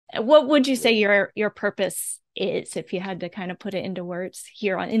What would you say your purpose is if you had to kind of put it into words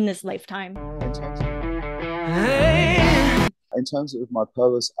here on in this lifetime? In terms of my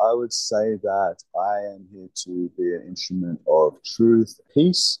purpose, I would say that I am here to be an instrument of truth,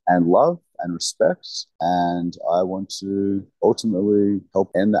 peace, and love and respect. And I want to ultimately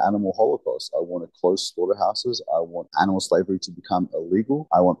help end the animal holocaust. I want to close slaughterhouses. I want animal slavery to become illegal.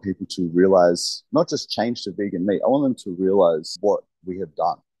 I want people to realize, not just change to vegan meat, I want them to realize what we have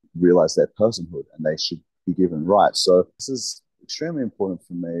done, realize their personhood, and they should be given rights. So this is extremely important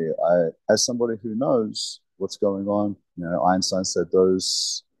for me. As somebody who knows what's going on, Einstein said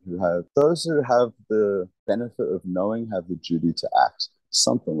those who have the benefit of knowing have the duty to act.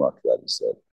 Something like that, he said.